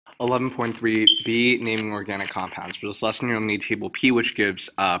11.3b, naming organic compounds. For this lesson, you'll need table P, which gives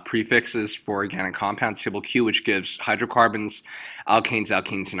prefixes for organic compounds, table Q, which gives hydrocarbons, alkanes,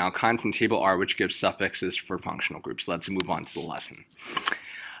 alkenes, and alkynes, and table R, which gives suffixes for functional groups. Let's move on to the lesson.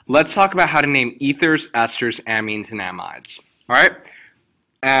 Let's talk about how to name ethers, esters, amines, and amides. All right?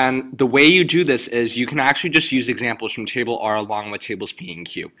 And the way you do this is you can actually just use examples from table R along with tables P and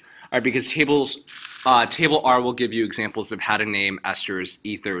Q. All right, because table R will give you examples of how to name esters,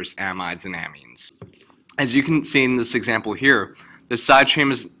 ethers, amides, and amines. As you can see in this example here, the side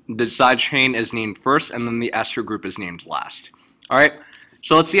chain is named first, and then the ester group is named last. All right,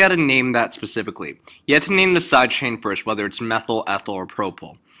 so let's see how to name that specifically. You have to name the side chain first, whether it's methyl, ethyl, or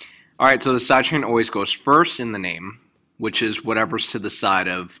propyl. All right, so the side chain always goes first in the name, which is whatever's to the side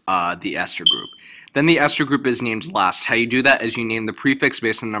of the ester group. Then the ester group is named last. How you do that is you name the prefix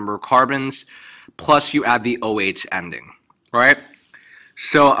based on the number of carbons, plus you add the OH ending, right?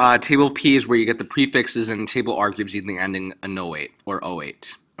 So table P is where you get the prefixes, and table R gives you the ending anoate or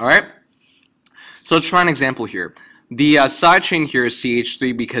O8, all right? So let's try an example here. The side chain here is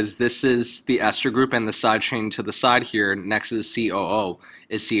CH3 because this is the ester group, and the side chain to the side here next to the COO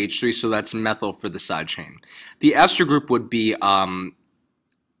is CH3, so that's methyl for the side chain. The ester group would be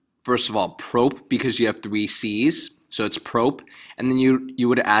first of all, prop, because you have 3 C's, so it's prop, and then you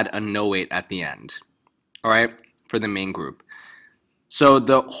would add a noate at the end, all right, for the main group. So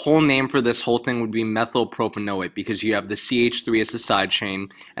the whole name for this whole thing would be methylpropanoate because you have the CH3 as the side chain,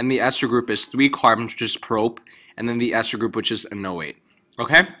 and the ester group is 3 carbons, which is prop, and then the ester group, which is a noate,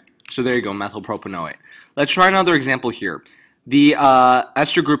 okay? So there you go, methylpropanoate. Let's try another example here. The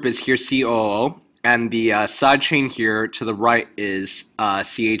ester group is here COO, and the side chain here to the right is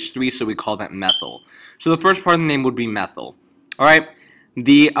CH3, so we call that methyl. So the first part of the name would be methyl. All right,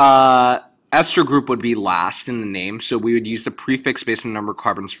 the ester group would be last in the name, so we would use the prefix based on the number of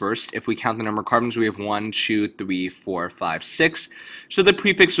carbons first. If we count the number of carbons, we have 1, 2, 3, 4, 5, 6. So the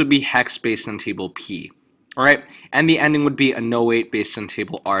prefix would be hex based on table P. All right, and the ending would be a noate based on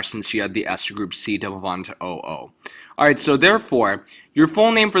table R since you had the ester group C double bond to OO. All right, so therefore, your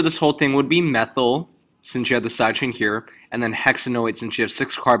full name for this whole thing would be methyl, since you have the side chain here, and then hexanoate, since you have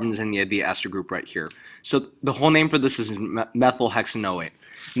 6 carbons and you have the ester group right here. So the whole name for this is methyl hexanoate.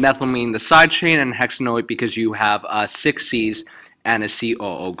 Methyl meaning the side chain, and hexanoate because you have 6 C's and a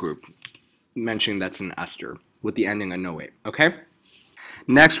COO group, mentioning that's an ester, with the ending anoate, okay?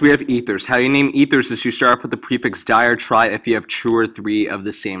 Next, we have ethers. How you name ethers is you start off with the prefix di or tri if you have 2 or 3 of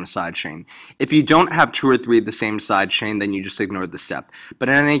the same side chain. If you don't have 2 or 3 of the same side chain, then you just ignore the step. But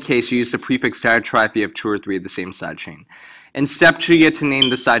in any case, you use the prefix di or tri if you have 2 or 3 of the same side chain. In step 2, you have to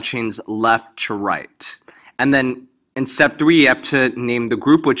name the side chains left to right. And then in step 3, you have to name the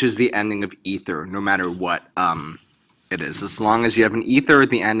group, which is the ending of ether, no matter what it is. As long as you have an ether,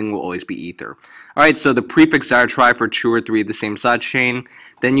 the ending will always be ether. All right, so the prefix di or tri for 2 or 3 of the same side chain.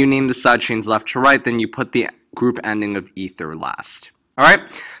 Then you name the side chains left to right. Then you put the group ending of ether last. All right,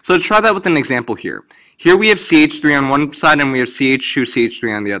 so let's try that with an example here. Here we have CH3 on one side, and we have CH2,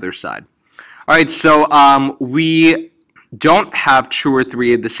 CH3 on the other side. All right, so we don't have 2 or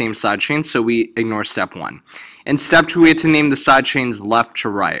 3 of the same side chains, so we ignore step 1. In step 2, we have to name the side chains left to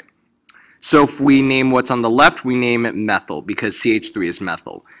right. So if we name what's on the left, we name it methyl because CH3 is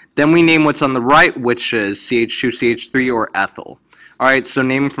methyl. Then we name what's on the right, which is CH2, CH3, or ethyl. All right, so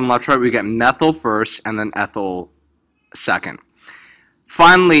naming from left to right, we get methyl first and then ethyl second.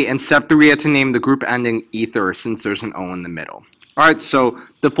 Finally, in step 3, we have to name the group ending ether since there's an O in the middle. All right, so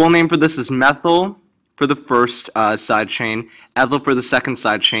the full name for this is methyl for the first side chain, ethyl for the second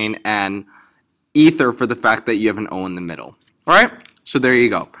side chain, and ether for the fact that you have an O in the middle. All right, so there you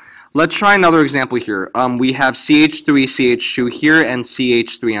go. Let's try another example here. We have CH3, CH2 here, and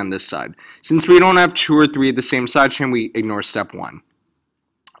CH3 on this side. Since we don't have 2 or 3 of the same side chain, we ignore step 1.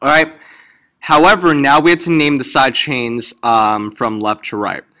 All right. However, now we have to name the side chains from left to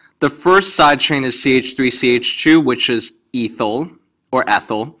right. The first side chain is CH3, CH2, which is ethyl, or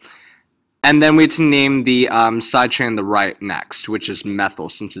ethyl. And then we have to name the side chain on the right next, which is methyl,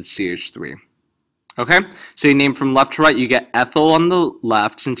 since it's CH3. Okay, so you name from left to right, you get ethyl on the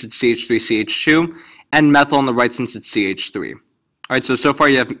left since it's CH3, CH2, and methyl on the right since it's CH3. All right, so far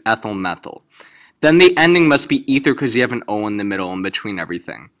you have ethyl, methyl. Then the ending must be ether because you have an O in the middle in between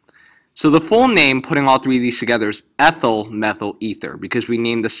everything. So the full name, putting all 3 of these together, is ethyl, methyl, ether because we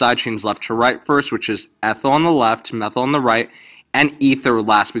named the side chains left to right first, which is ethyl on the left, methyl on the right, and ether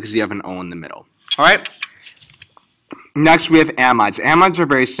last because you have an O in the middle. All right. Next, we have amides. Amides are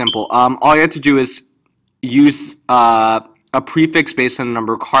very simple. All you have to do is use a prefix based on the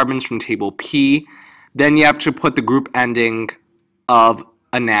number of carbons from table P. Then you have to put the group ending of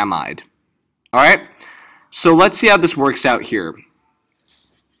anamide. All right, so let's see how this works out here.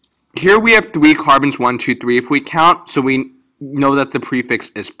 Here we have 3 carbons, 1, 2, 3 if we count, so we know that the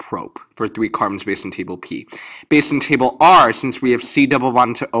prefix is prop for 3 carbons based on table P. Based on table R, since we have C double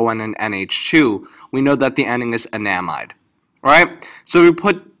bond to ON and NH2, we know that the ending is anamide. All right, so we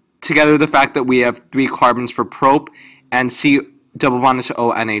put together the fact that we have 3 carbons for prop and C double bonded to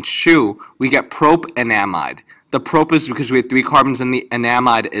ONH2, we get propanamide. The prop is because we have 3 carbons, and the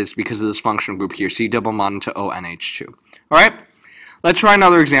anamide is because of this functional group here, C double bonded to ONH2. All right, let's try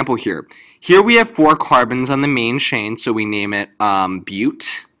another example here. Here we have 4 carbons on the main chain, so we name it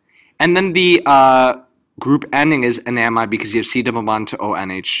bute. And then the group ending is anamide because you have C double bond to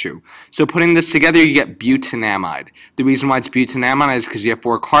ONH2. So putting this together, you get butanamide. The reason why it's butanamide is because you have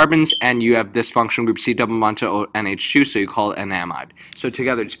 4 carbons and you have this functional group C double bond to ONH2, so you call it anamide. So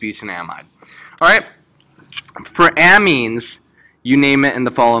together it's butanamide. All right. For amines, you name it in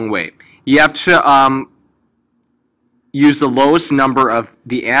the following way. You have to use the lowest number of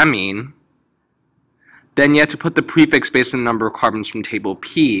the amine. Then you have to put the prefix based on the number of carbons from table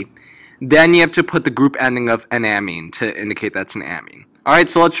P. Then you have to put the group ending of an amine to indicate that's an amine. All right,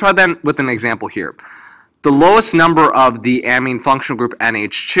 so let's try that with an example here. The lowest number of the amine functional group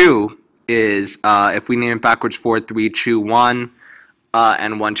NH2 is, if we name it backwards, 4, 3, 2, 1,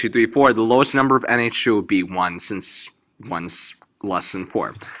 and 1, 2, 3, 4, the lowest number of NH2 would be 1, since 1's less than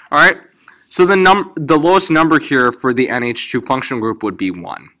 4. All right, so the lowest number here for the NH2 functional group would be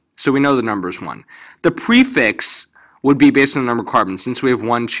 1. So we know the number is 1. The prefix would be based on the number of carbons. Since we have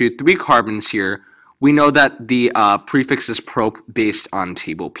 1, 2, 3 carbons here, we know that the prefix is prop based on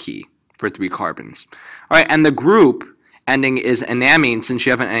table P for 3 carbons. All right, and the group ending is anamine since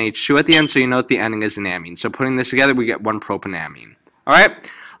you have an NH2 at the end, so you know that the ending is anamine. So putting this together, we get 1 propanamine. All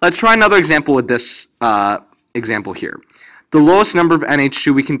right, let's try another example with this example here. The lowest number of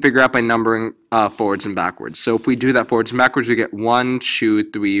NH2 we can figure out by numbering forwards and backwards. So if we do that forwards and backwards, we get 1,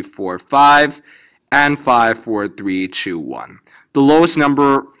 2, 3, 4, 5, and 5, 4, 3, 2, 1. The lowest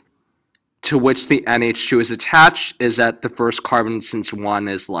number to which the NH2 is attached is at the first carbon, since 1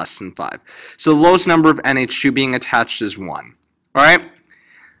 is less than 5. So the lowest number of NH2 being attached is 1. All right?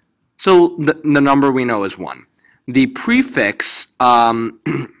 So the number we know is 1. The prefix for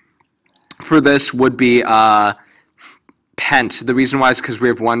this would be pent. The reason why is because we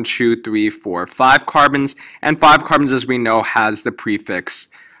have 1, 2, 3, 4, 5 carbons, and 5 carbons, as we know, has the prefix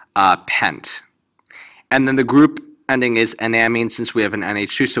pent. And then the group ending is anamine since we have an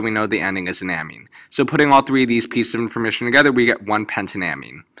NH2, so we know the ending is anamine. So putting all 3 of these pieces of information together, we get 1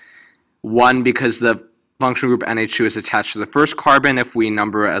 pentanamine. 1 because the functional group NH2 is attached to the first carbon if we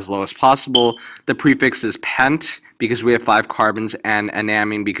number it as low as possible. The prefix is pent because we have 5 carbons, and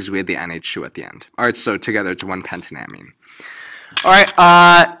anamine because we have the NH2 at the end. All right, so together it's 1 pentanamine. All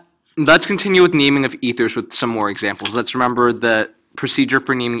right, let's continue with naming of ethers with some more examples. Let's remember the procedure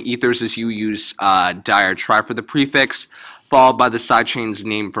for naming ethers is you use di or tri for the prefix, followed by the side chain's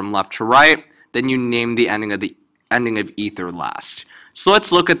name from left to right. Then you name the ending of ether last. So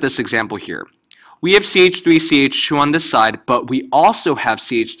let's look at this example here. We have CH3CH2 on this side, but we also have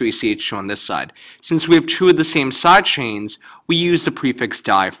CH3CH2 on this side. Since we have 2 of the same side chains, we use the prefix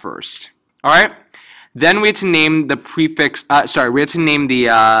di first. All right. Then we have to name the prefix. We have to name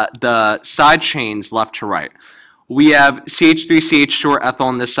the side chains left to right. We have CH3CH2 or ethyl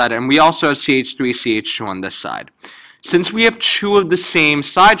on this side, and we also have CH3CH2 on this side. Since we have 2 of the same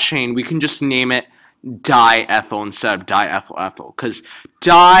side chain, we can just name it diethyl instead of diethyl-ethyl, because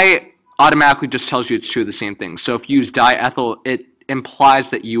di automatically just tells you it's 2 of the same thing. So if you use diethyl, it implies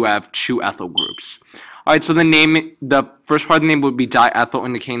that you have 2 ethyl groups. All right, so the first part of the name would be diethyl,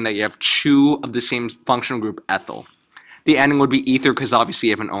 indicating that you have 2 of the same functional group ethyl. The ending would be ether because obviously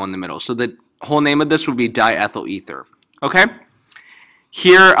you have an O in the middle. So the whole name of this would be diethyl ether. Okay?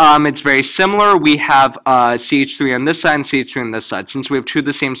 Here, it's very similar. We have CH3 on this side and CH3 on this side. Since we have 2 of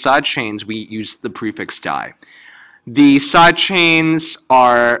the same side chains, we use the prefix di. The side chains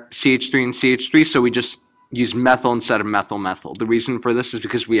are CH3 and CH3, so we just use methyl instead of methyl-methyl. The reason for this is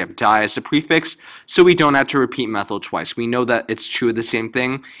because we have di as a prefix, so we don't have to repeat methyl twice. We know that it's 2 of the same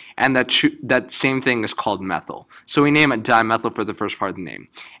thing, and that same thing is called methyl. So we name it dimethyl for the first part of the name.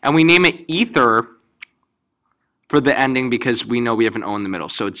 And we name it ether for the ending because we know we have an O in the middle,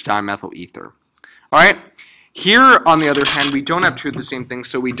 so it's dimethyl ether. All right? Here, on the other hand, we don't have 2 of the same thing,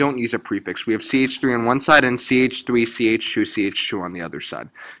 so we don't use a prefix. We have CH3 on one side and CH3, CH2, CH2 on the other side.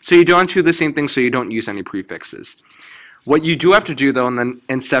 So you don't have 2 of the same thing, so you don't use any prefixes. What you do have to do, though,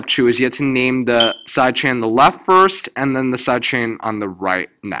 in step 2 is you have to name the side chain on the left first, and then the side chain on the right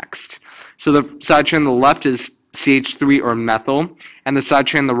next. So the side chain on the left is CH3 or methyl, and the side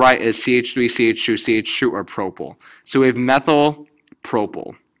chain on the right is CH3, CH2, CH2 or propyl. So we have methyl,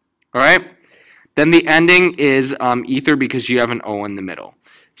 propyl. All right? Then the ending is ether because you have an O in the middle.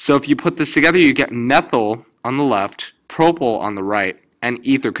 So if you put this together, you get methyl on the left, propyl on the right, and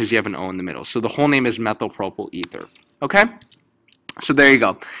ether because you have an O in the middle. So the whole name is methylpropyl ether. Okay? So there you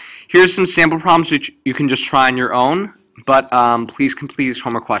go. Here's some sample problems which you can just try on your own, but please complete these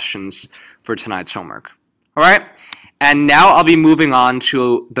homework questions for tonight's homework. All right? And now I'll be moving on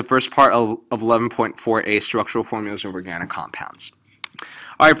to the first part of 11.4a, structural formulas of organic compounds.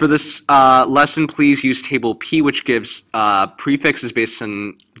 All right, for this lesson, please use table P, which gives prefixes based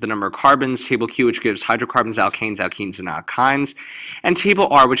on the number of carbons, table Q, which gives hydrocarbons, alkanes, alkenes, and alkynes, and table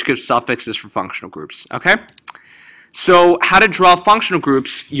R, which gives suffixes for functional groups. Okay? So how to draw functional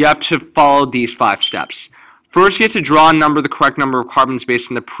groups, you have to follow these 5 steps. First, you have to draw and number the correct number of carbons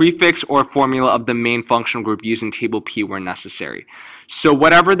based on the prefix or formula of the main functional group using table P where necessary. So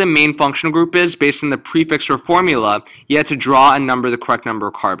whatever the main functional group is, based on the prefix or formula, you have to draw and number the correct number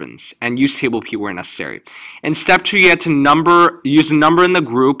of carbons and use table P where necessary. In step 2, you have to use a number in the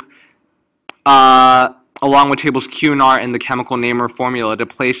group along with tables Q and R in the chemical name or formula to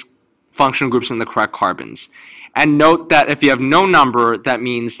place functional groups in the correct carbons. And note that if you have no number, that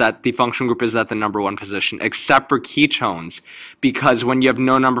means that the functional group is at the number 1 position, except for ketones, because when you have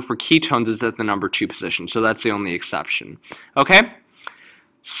no number for ketones, it's at the number 2 position. So that's the only exception. Okay?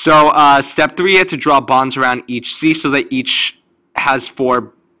 So step 3, you have to draw bonds around each C so that each has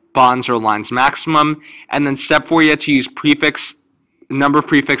 4 bonds or lines maximum. And then step 4, you have to use number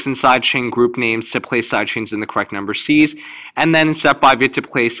prefix and side chain group names to place side chains in the correct number C's, and then in step 5 you have to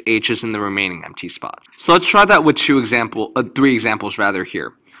place H's in the remaining empty spots. So let's try that with 3 examples rather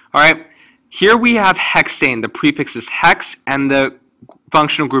here. All right, here we have hexane. The prefix is hex, and the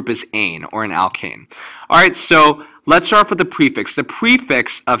functional group is ane or an alkane. All right, so let's start off with the prefix. The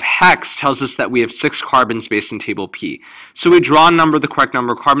prefix of hex tells us that we have 6 carbons based in table P. So we draw and number the correct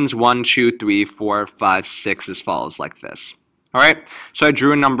number of carbons: 1, 2, 3, 4, 5, 6 as follows, like this. All right, so I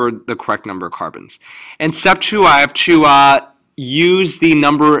drew and numbered the correct number of carbons. In step 2, I have to use the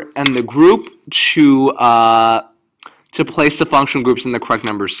number and the group to place the functional groups in the correct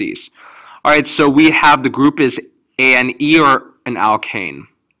number of C's. All right, so we have the group is ANE or an alkane.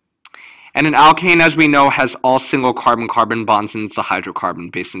 And an alkane, as we know, has all single carbon-carbon bonds, and it's a hydrocarbon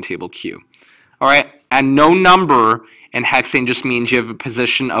based in table Q. All right, and no number in hexane just means you have a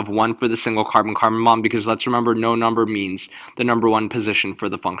position of 1 for the single carbon-carbon bond, because let's remember no number means the number 1 position for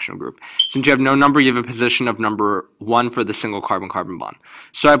the functional group. Since you have no number, you have a position of number 1 for the single carbon-carbon bond.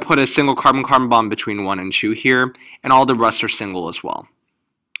 So I put a single carbon-carbon bond between 1 and 2 here, and all the rest are single as well.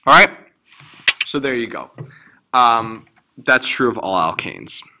 All right? So there you go. That's true of all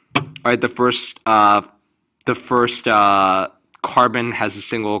alkanes. All right, the first carbon has a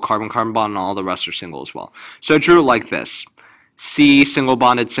single carbon-carbon bond, and all the rest are single as well. So I drew it like this. C, single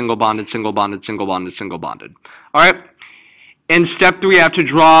bonded, single bonded, single bonded, single bonded, single bonded. All right? In step 3, I have to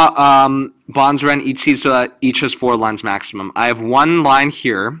draw bonds around each C so that each has 4 lines maximum. I have 1 line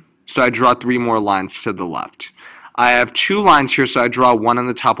here, so I draw 3 more lines to the left. I have 2 lines here, so I draw 1 on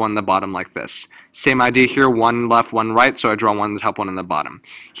the top, 1 on the bottom like this. Same idea here, 1 left, 1 right, so I draw 1 on the top, 1 on the bottom.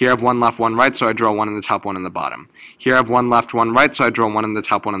 Here I have 1 left, 1 right, so I draw 1 on the top, 1 on the bottom. Here I have 1 left, 1 right, so I draw 1 on the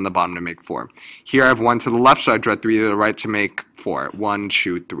top, 1 on the bottom to make 4. Here I have 1 to the left, so I draw 3 to the right to make 4. 1,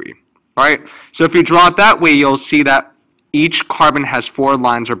 2, 3. Alright, so if you draw it that way, you'll see that each carbon has 4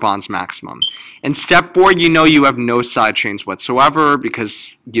 lines or bonds maximum. In step 4, you know you have no side chains whatsoever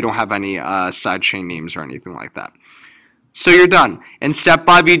because you don't have any side chain names or anything like that. So you're done. In step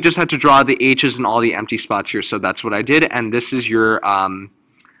 5, you just have to draw the H's and all the empty spots here. So that's what I did, and this is your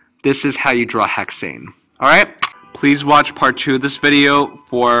this is how you draw hexane. All right. Please watch part 2 of this video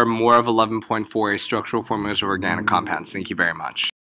for more of 11.4a structural formulas of organic compounds. Thank you very much.